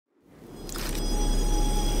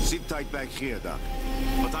Sit tight back here, Doc.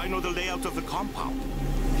 But I know the layout of the compound.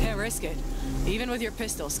 Can't risk it, even with your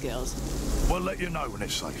pistol skills. We'll let you know when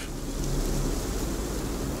it's safe.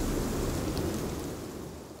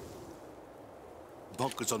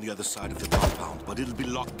 Bunker's on the other side of the compound, but it'll be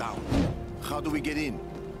locked down. How do we get in?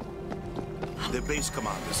 The base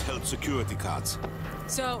commanders held security cards.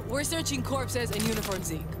 So, we're searching corpses and uniform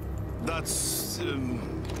Zeke. That's,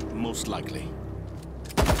 most likely.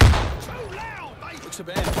 Too loud, mate! Looks a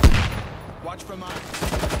bad. Watch for mine.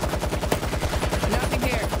 Nothing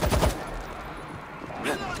here.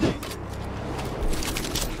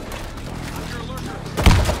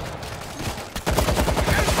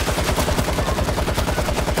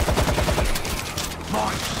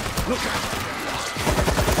 Look out!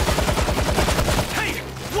 Hey!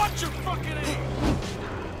 Watch your fucking aim!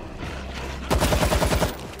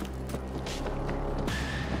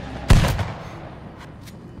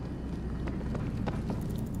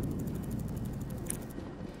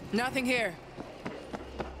 Nothing here.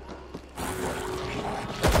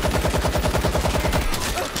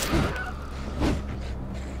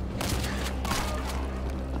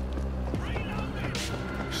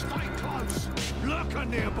 Stay close! Lurker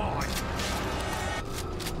nearby!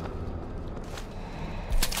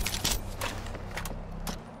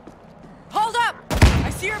 Hold up! I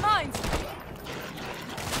see your mines!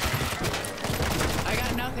 I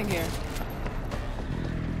got nothing here.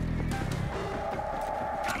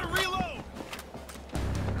 Gotta reload!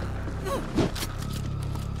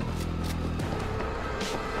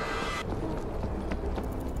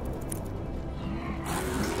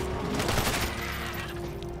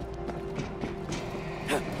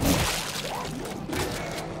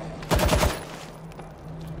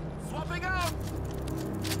 Swapping out!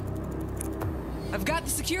 I've got the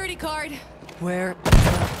security card. Where?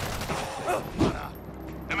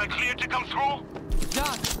 Am I cleared to come through?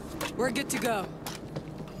 Doc, we're good to go.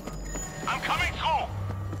 I'm coming through!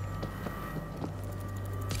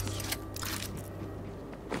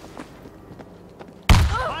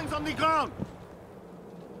 Mines on the ground!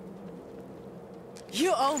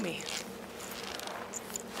 You owe me.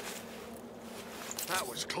 That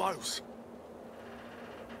was close.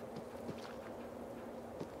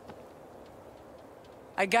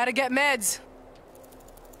 I gotta get meds.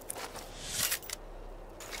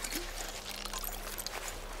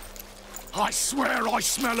 I swear I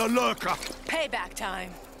smell a lurker! Payback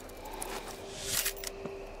time.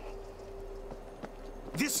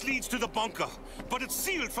 This leads to the bunker, but it's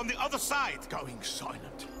sealed from the other side. Going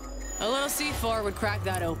silent. A little C4 would crack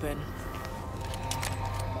that open.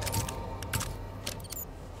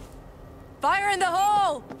 Fire in the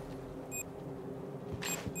hole!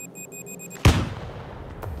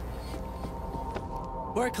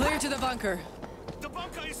 We're clear to the bunker. The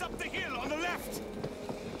bunker is up the hill on the left.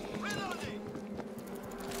 Reloading!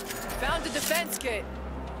 Found the defense kit.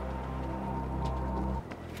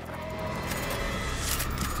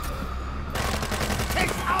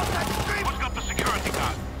 Who's got the security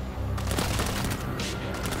card?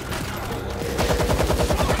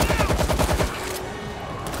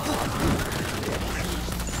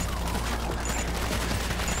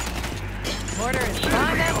 Mortar is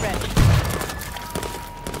prime and ready.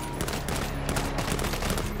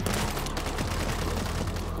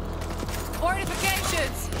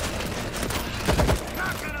 Fortifications!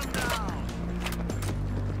 Knocking them down!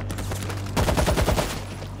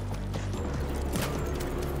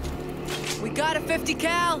 We got a 50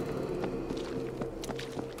 cal.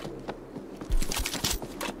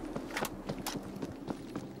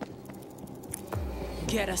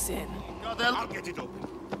 Get us in. I'll get it open.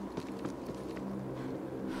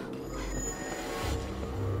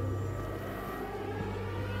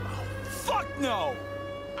 Fuck no!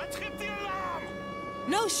 I tripped the alarm!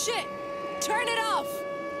 No shit! Turn it off!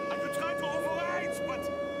 I could try to override,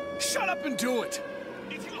 but Shut up and do it!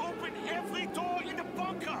 it'll open every door in the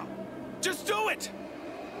bunker! Just do it!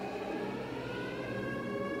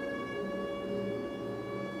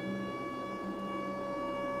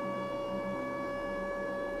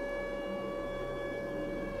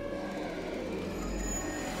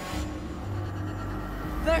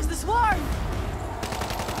 There's the swarm!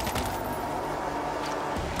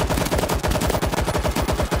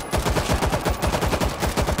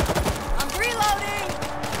 I'm reloading!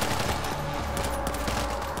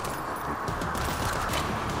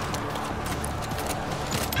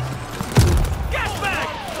 Gas bag!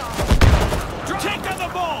 Take down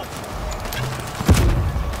the ball!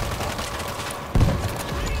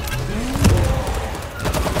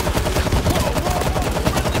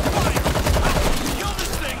 Kill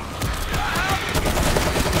this thing!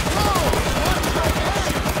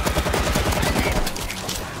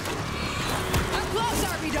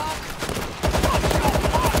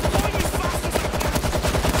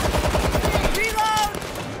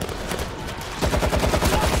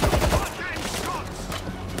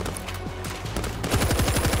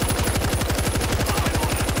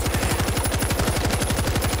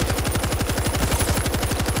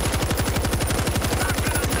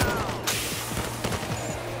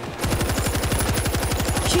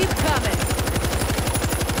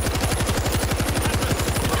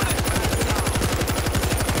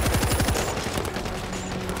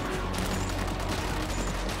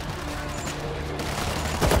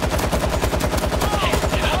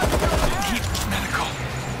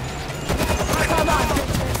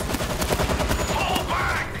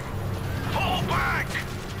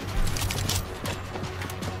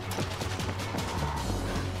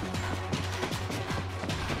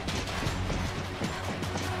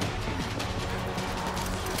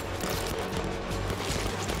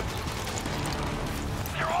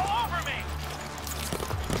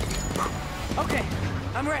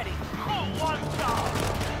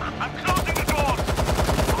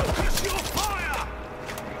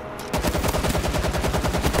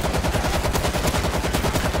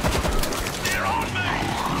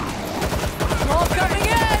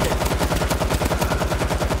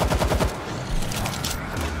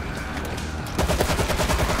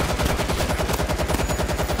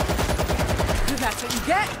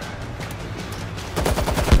 Get!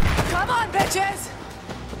 Come on, bitches!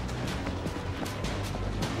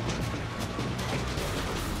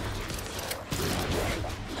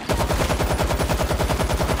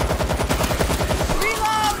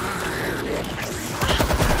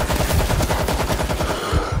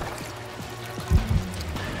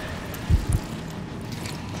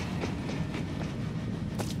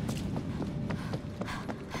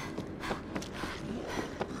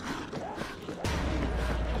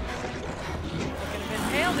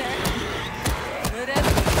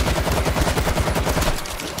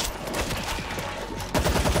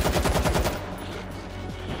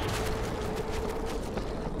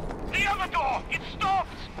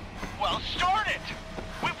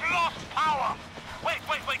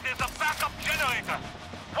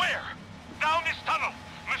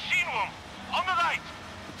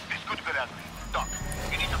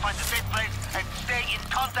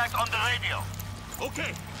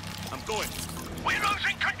 Okay, I'm going. We're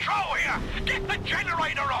losing control here! Get the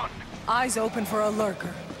generator on! Eyes open for a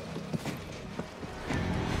lurker.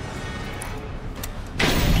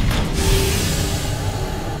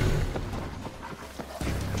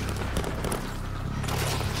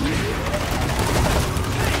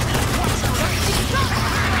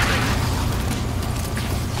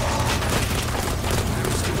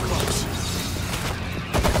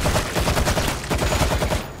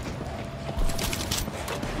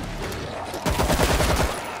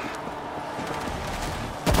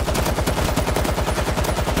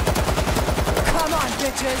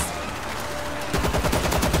 Bitches!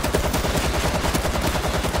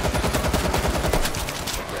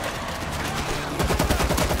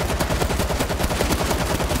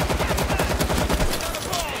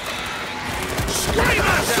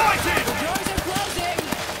 Screamer sighted! The doors are closing!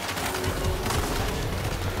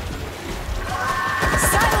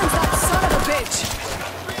 Silence that son of a bitch!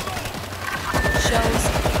 Shows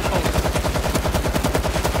over.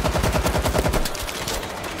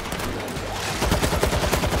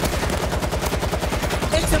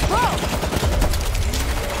 It's a boat!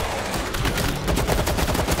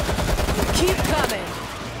 Keep coming!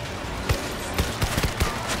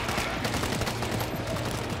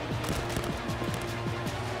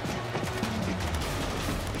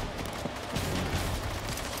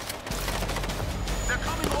 They're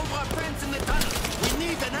coming over our fence in the tunnel. We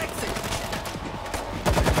need an exit.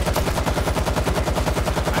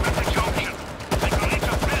 I'm at the junction. I can reach a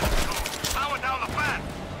fence to power down the fan.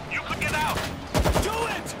 You could get out. Do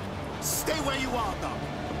it! Stay where you are, though.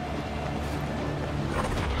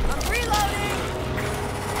 I'm reloading!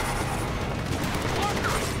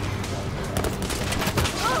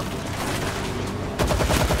 Oh.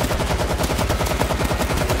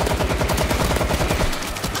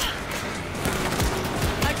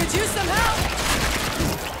 I could use some help!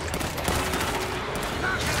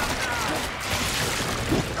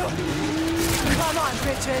 Come on,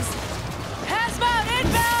 bitches! Hazmat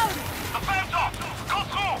inbound! The fan's off. Go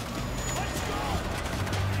through.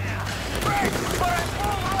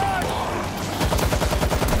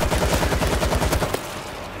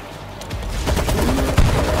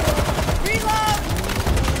 Reload!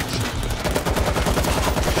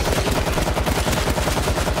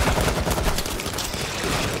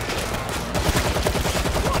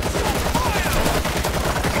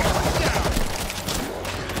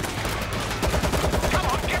 Come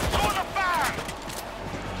on, get through the fan.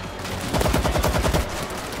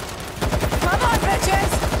 Come on,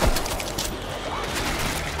 bitches!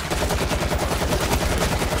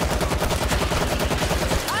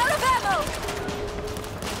 Out of ammo!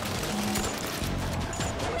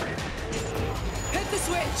 Hit the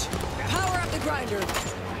switch! Power up the grinder!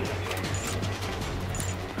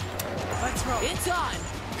 Let's roll. It's on!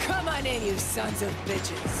 Come on in, you sons of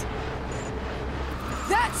bitches!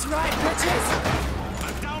 That's right, bitches!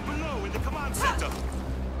 I'm down below in the command center.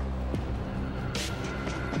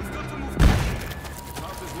 We've got to move.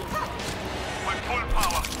 We're full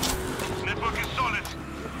power. Network is solid.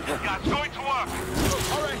 Yeah, it's going to work.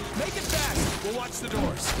 All right, make it fast. We'll watch the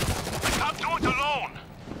doors. I can't do it alone.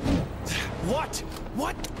 What?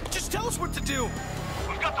 What? Just tell us what to do.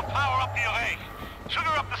 We've got to power up the array.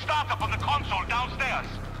 Trigger up the startup on the console downstairs.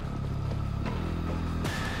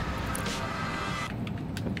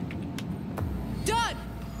 Done!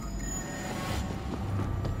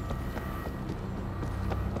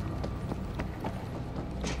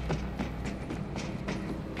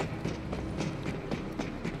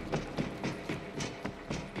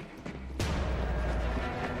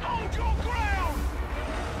 Hold your ground!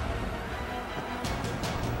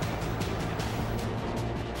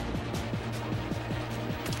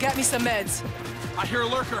 Get me some meds. I hear a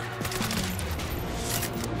lurker.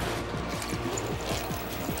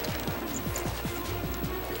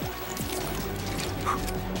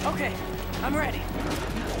 Okay, I'm ready.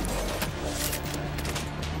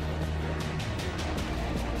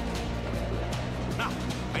 Now,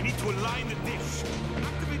 I need to align the dish.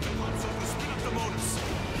 Activate the console to spin up the motors.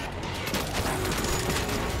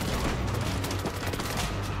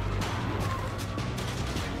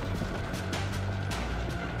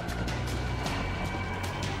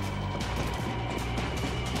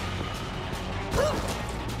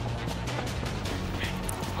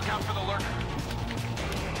 Look out for the lurker.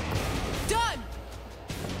 Done!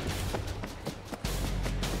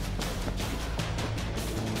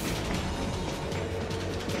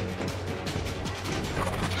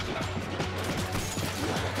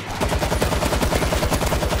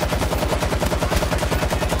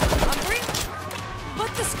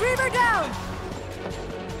 Put the screamer down!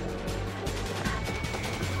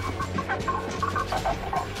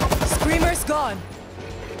 Screamer's gone.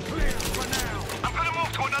 Clear for now. I'm gonna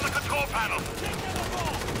move to another control panel.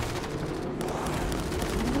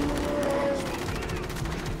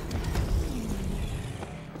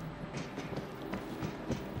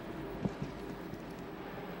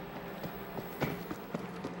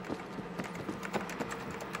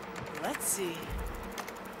 Let's see.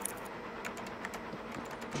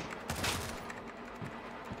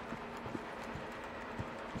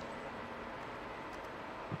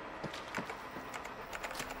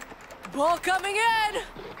 Ball coming in!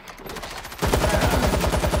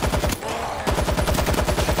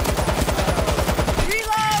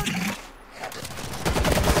 Reload!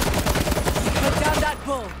 Put down that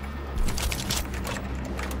bull.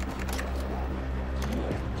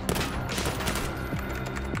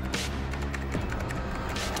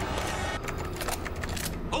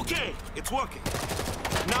 Okay, it's working.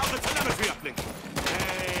 Now the telemetry uplink.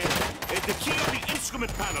 The key on the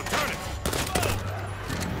instrument panel. Turn it.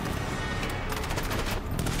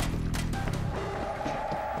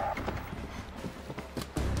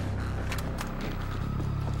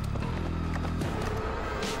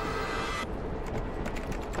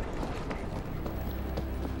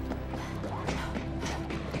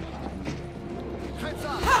 Heads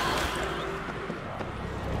up!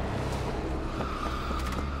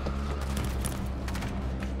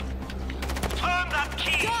 Turn that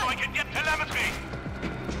key so I can get telemetry.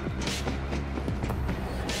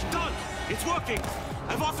 Done! It's working!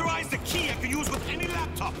 I've authorized a key I can use with any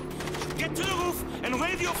laptop. Get to the roof and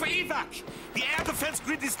radio for evac. The air defense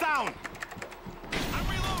grid is down. I'm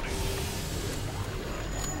reloading.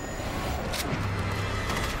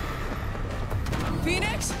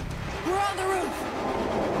 Phoenix, we're on the roof.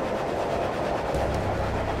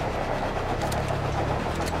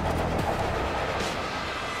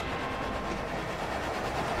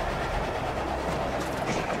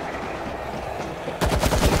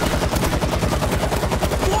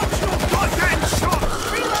 Watch your goddamn shot!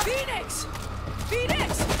 Phoenix! Phoenix!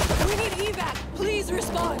 We need evac. Please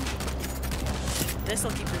respond.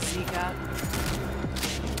 This'll keep the Zeke out.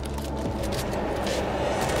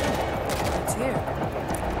 It's here.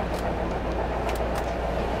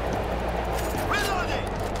 Reloading!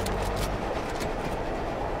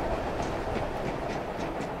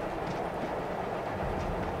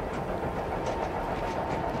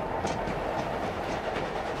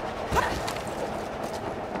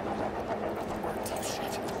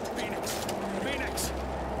 Phoenix!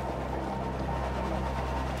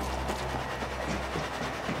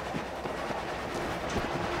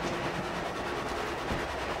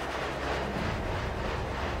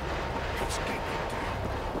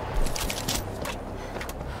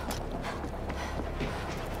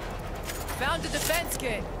 Found the defense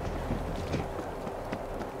kit.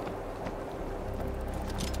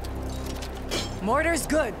 Mortar's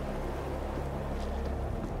good.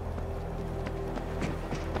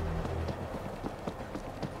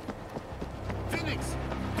 Phoenix!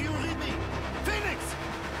 Do you read me? Phoenix!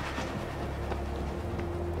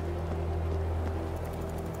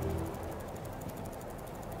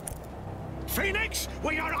 Phoenix,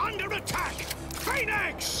 we are under attack!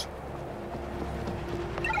 Phoenix!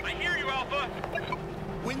 I hear you, Alpha.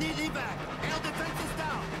 We need evac. Air defense is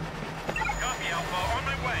down. Copy, Alpha. On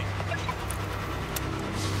my way.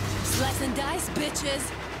 Slice and dice,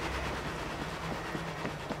 bitches.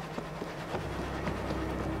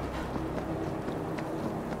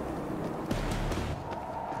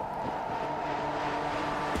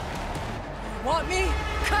 Want me?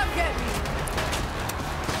 Come get me!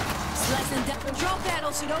 Slice and dice. Control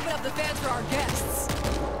panel should open up the fans for our guests.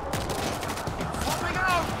 Popping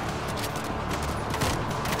out!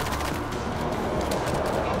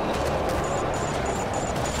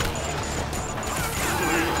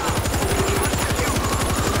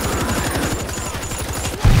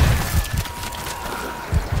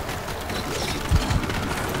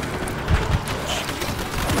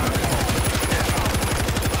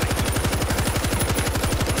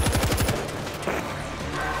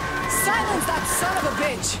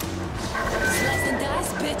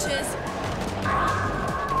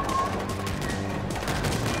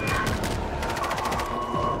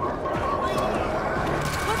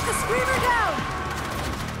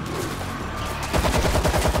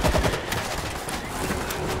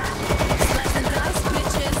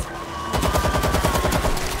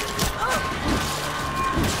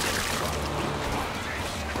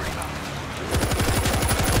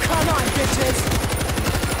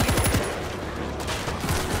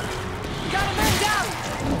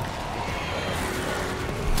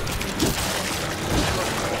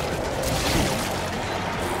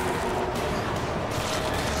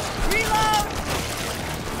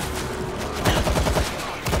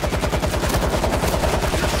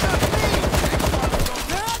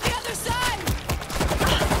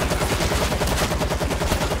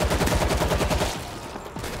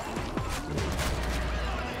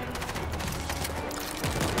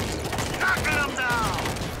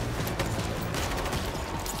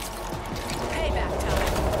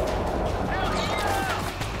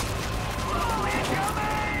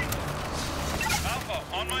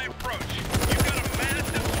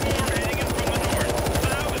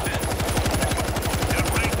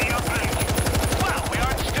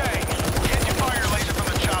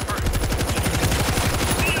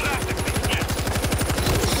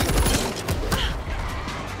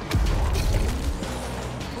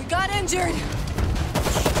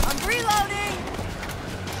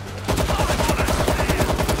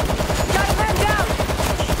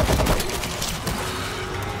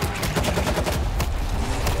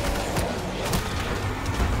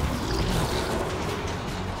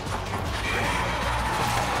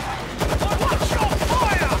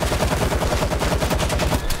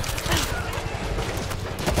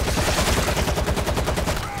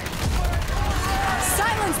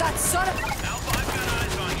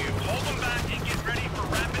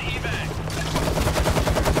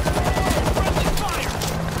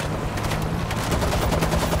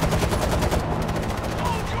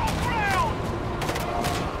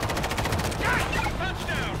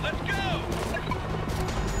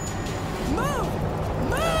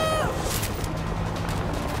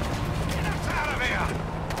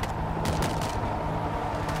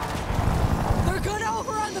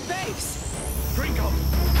 Gringo,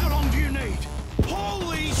 how long do you need?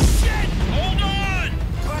 Holy shit! Hold on!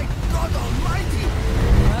 Great God Almighty!